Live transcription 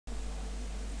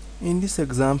In this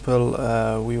example,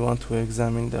 we want to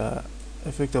examine the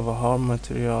effect of a hard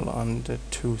material on the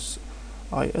tooth.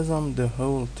 I assume the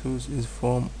whole tooth is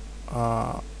from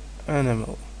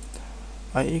enamel.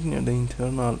 I ignore the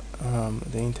internal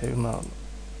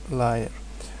layer,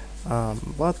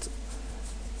 but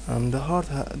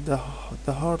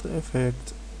the hard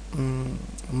effect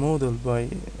modeled by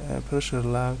pressure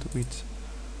load with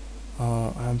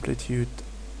amplitude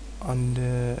on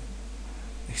the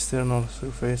external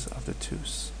surface of the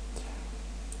tooth.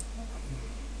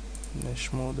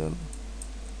 Mesh model.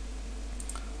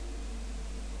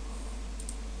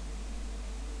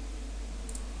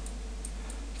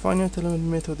 Finite element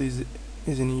method is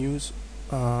in use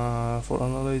for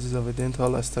analysis of a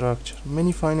dental structure.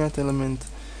 Many finite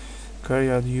elements carry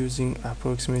out using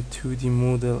approximate 2D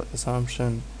model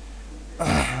assumption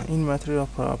in material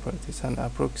properties and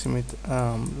approximate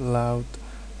load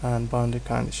and boundary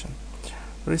condition.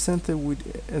 Recently, with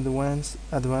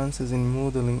advances in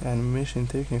modeling and machine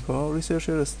technical,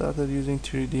 researchers started using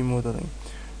 3D modeling.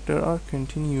 There are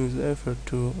continuous efforts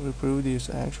to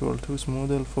reproduce actual tooth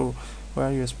model for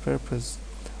various purposes,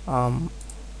 um,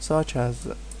 such as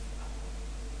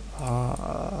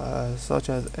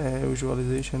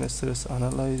visualization, stress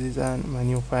analysis, and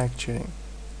manufacturing.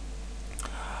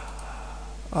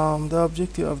 The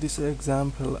objective of this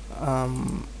example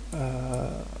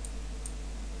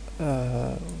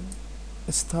uh,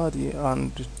 study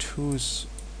on the tooth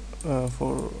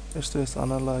for stress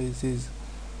analysis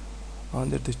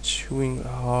under the chewing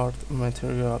hard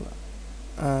material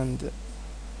and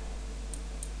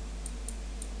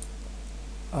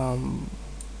um,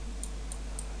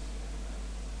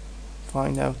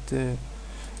 find out the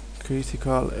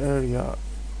critical area,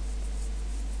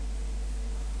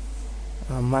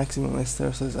 maximum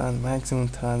stresses and maximum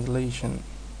translation.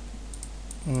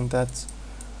 And that's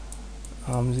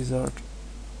these are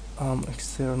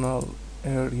external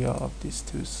area of this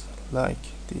tooth like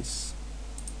this.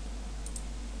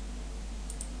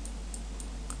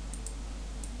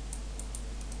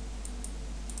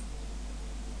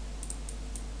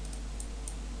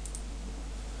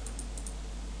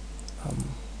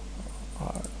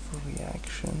 R for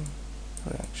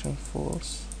reaction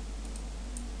force.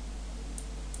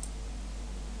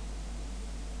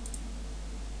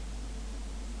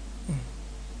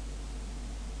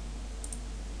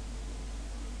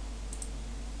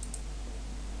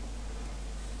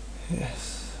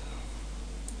 Yes.